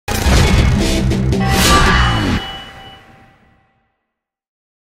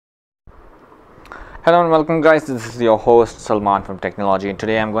Hello and welcome guys, this is your host Salman from Technology, and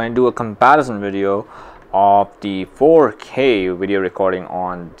today I'm going to do a comparison video of the 4K video recording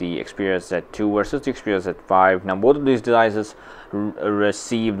on the Xperia Z2 versus the Xperia Z5. Now both of these devices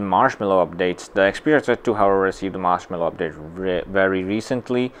received Marshmallow updates. The Xperia Z2 however received the Marshmallow update very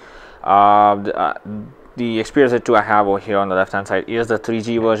recently. The Xperia Z2 I have over here on the left hand side is the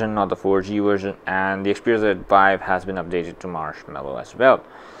 3G version, not the 4G version, and the Xperia Z5 has been updated to Marshmallow as well.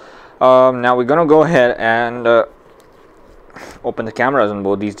 Now we're gonna go ahead and open the cameras on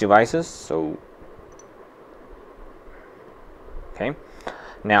both these devices. So okay,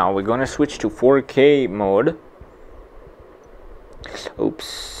 now we're gonna switch to 4K mode.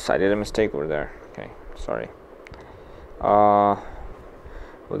 Oops, I did a mistake over there. Okay, sorry. We're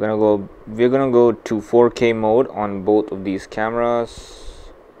gonna go to 4K mode on both of these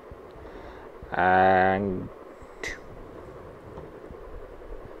cameras, and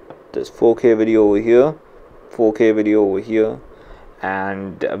this 4K video over here, 4K video over here,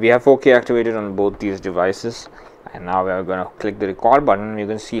 and we have 4K activated on both these devices. And now we are going to click the record button. You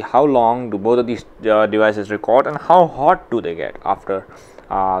can see how long do both of these devices record and how hot do they get after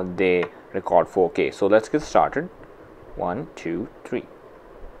they record 4K. So let's get started. 1, 2, 3.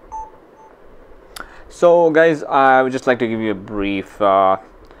 So guys, I would just like to give you a brief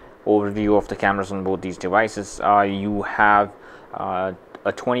overview of the cameras on both these devices. You have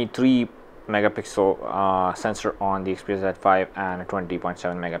a 23 megapixel sensor on the Xperia Z5 and a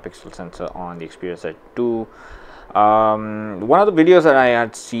 20.7 megapixel sensor on the Xperia Z2. One of the videos that I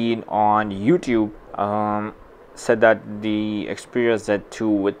had seen on YouTube said that the Xperia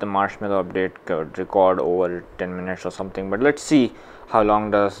Z2 with the Marshmallow update could record over 10 minutes or something, but let's see how long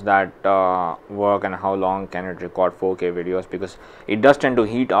does that work and how long can it record 4K videos, because it does tend to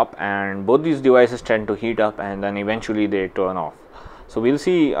heat up, and both these devices tend to heat up and then eventually they turn off. So we'll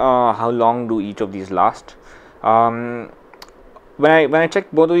see how long do each of these last. When I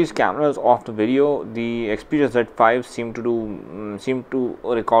checked both of these cameras off the video, the Xperia Z5 seemed to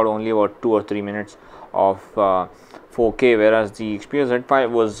record only about 2 or 3 minutes of 4K, whereas the Xperia Z5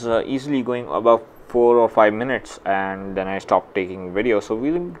 was easily going above 4 or 5 minutes, and then I stopped taking video. So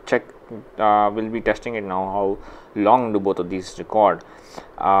we'll check. We'll be testing it now. How long do both of these record?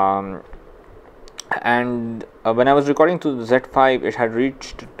 And when I was recording to the Z5, it had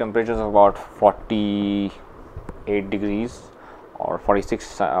reached temperatures of about 48 degrees or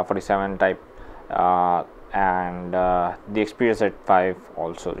 46, 47 type, and the Xperia Z5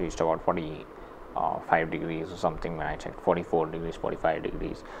 also reached about 45 degrees or something when I checked, 44 degrees, 45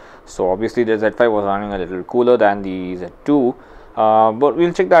 degrees. So obviously the Z5 was running a little cooler than the Z2, but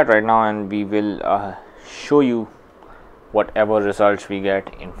we'll check that right now and we will show you whatever results we get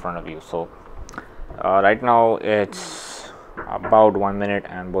in front of you. So right now it's about 1 minute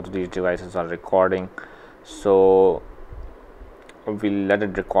and both of these devices are recording, so we'll let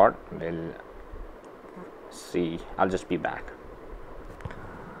it record. We'll see. I'll just be back.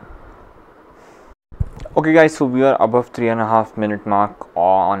 Okay guys, so we are above 3.5 minute mark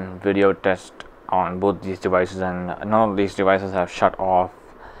on video test on both these devices, and none of these devices have shut off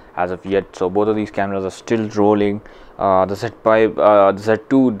as of yet. So both of these cameras are still rolling. The Z5, the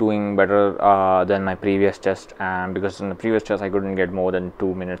Z2 doing better than my previous test, and because in the previous test I couldn't get more than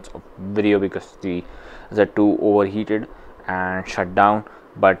 2 minutes of video because the Z2 overheated and shut down.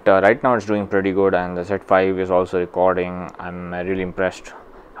 But right now it's doing pretty good, and the Z5 is also recording. I'm really impressed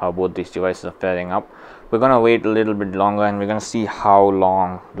how both these devices are faring up. We're gonna wait a little bit longer and we're gonna see how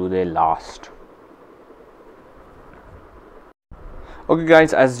long do they last. Okay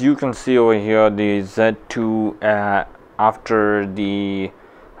guys, as you can see over here, the Z2 after the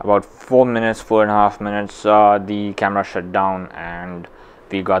about 4.5 minutes the camera shut down and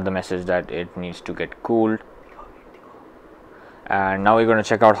we got the message that it needs to get cooled. And now we're going to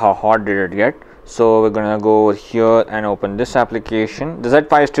check out how hot did it get. So we're going to go over here and open this application. The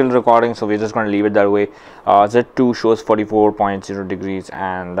Z5 is still recording, so we're just going to leave it that way. Z2 shows 44.0 degrees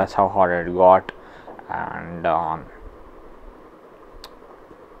and that's how hot it got. And I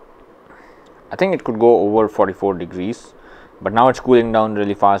think it could go over 44 degrees, but now it's cooling down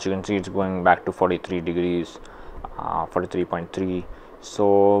really fast. You can see it's going back to 43 degrees, 43.3.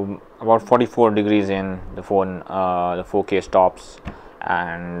 So about 44 degrees in, the phone, the 4K stops.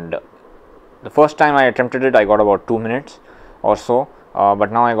 And the first time I attempted it, I got about 2 minutes or so, but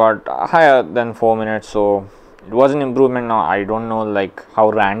now I got higher than 4 minutes. So it was an improvement. Now I don't know like how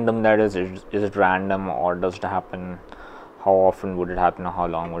random that is. Is it random or does it happen? How often would it happen, or how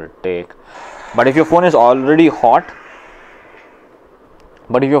long would it take? But if your phone is already hot,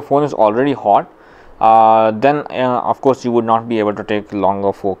 then of course you would not be able to take longer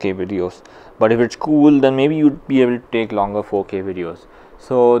 4K videos. But if it's cool, then maybe you'd be able to take longer 4K videos.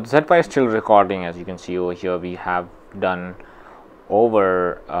 So the Z5 is still recording. As you can see over here, we have done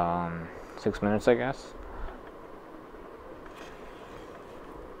over 6 minutes, I guess.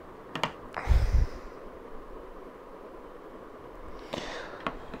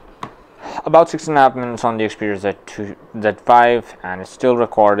 About 6.5 minutes on the Xperia Z2, Z5, and it's still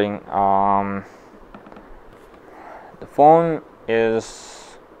recording. The phone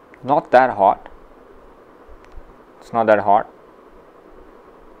is not that hot. It's not that hot.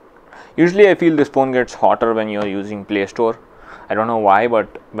 Usually I feel this phone gets hotter when you're using Play Store. I don't know why, but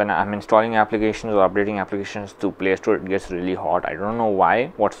when I'm installing applications or updating applications to Play Store, it gets really hot. I don't know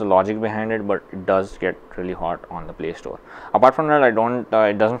why, what's the logic behind it, but it does get really hot on the Play Store. Apart from that,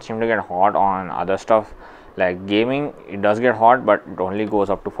 it doesn't seem to get hot on other stuff like gaming. It does get hot, but it only goes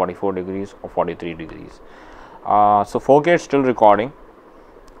up to 44 degrees or 43 degrees. So 4K is still recording,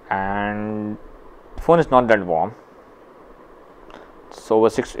 and the phone is not that warm. It's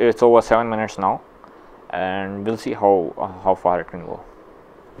over 7 minutes now, and we'll see how far it can go.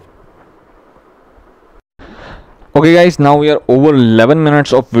 Okay guys, now we are over 11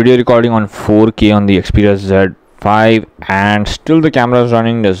 minutes of video recording on 4K on the Xperia Z5, and still the camera is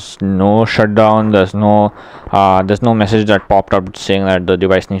running. There's no shutdown. There's no message that popped up saying that the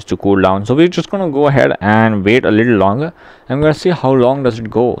device needs to cool down. So we're just gonna go ahead and wait a little longer. I'm gonna see how long does it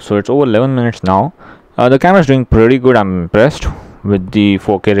go. So it's over 11 minutes now. The camera is doing pretty good. I'm impressed with the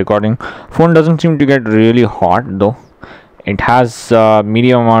 4K recording. Phone doesn't seem to get really hot though. It has a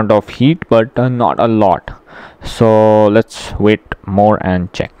medium amount of heat, but not a lot. So let's wait more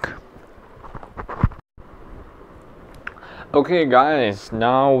and check. Okay guys,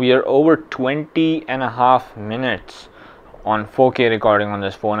 now we are over 20.5 minutes on 4K recording on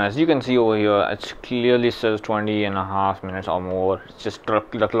this phone. As you can see over here, it clearly says 20.5 minutes or more. It's just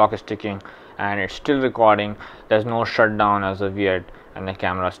the clock is ticking and it's still recording. There's no shutdown as of yet, and the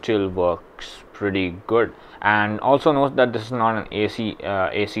camera still works pretty good. And also note that this is not an AC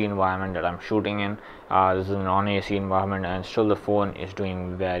environment that I'm shooting in. This is a non-AC environment, and still the phone is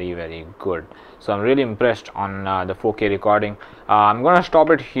doing very good. So I'm really impressed on the 4K recording. I'm gonna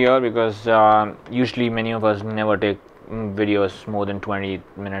stop it here because usually many of us never take videos more than 20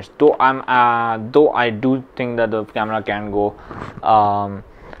 minutes. Though I do think that the camera can go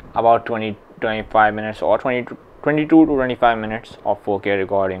about 20-25 minutes or 22 to 25 minutes of 4K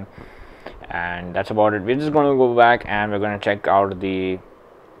recording. And that's about it. We're just going to go back and we're going to check out the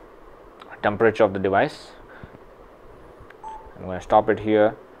temperature of the device. I'm going to stop it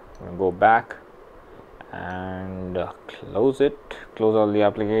here. I'm going to go back and close all the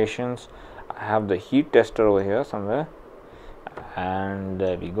applications. I have the heat tester over here somewhere, and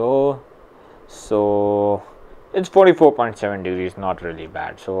there we go. So it's 44.7 degrees, not really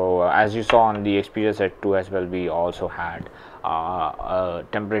bad. So as you saw on the Xperia Z2 as well, we also had a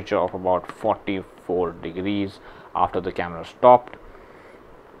temperature of about 44 degrees after the camera stopped.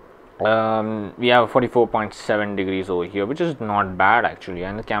 We have 44.7 degrees over here, which is not bad actually,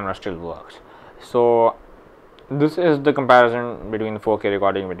 and the camera still works. So this is the comparison between the 4K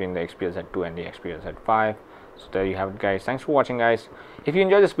recording between the Xperia Z2 and the Xperia Z5. So there you have it guys. Thanks for watching guys. If you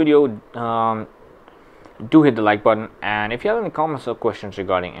enjoyed this video, do hit the like button, and if you have any comments or questions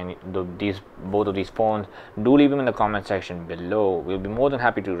regarding both of these phones, do leave them in the comment section below. We'll be more than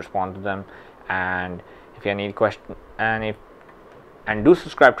happy to respond to them. And if you have any questions, and do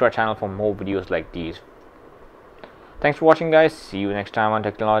subscribe to our channel for more videos like these. Thanks for watching guys. See you next time on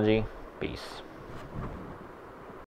Technology. Peace.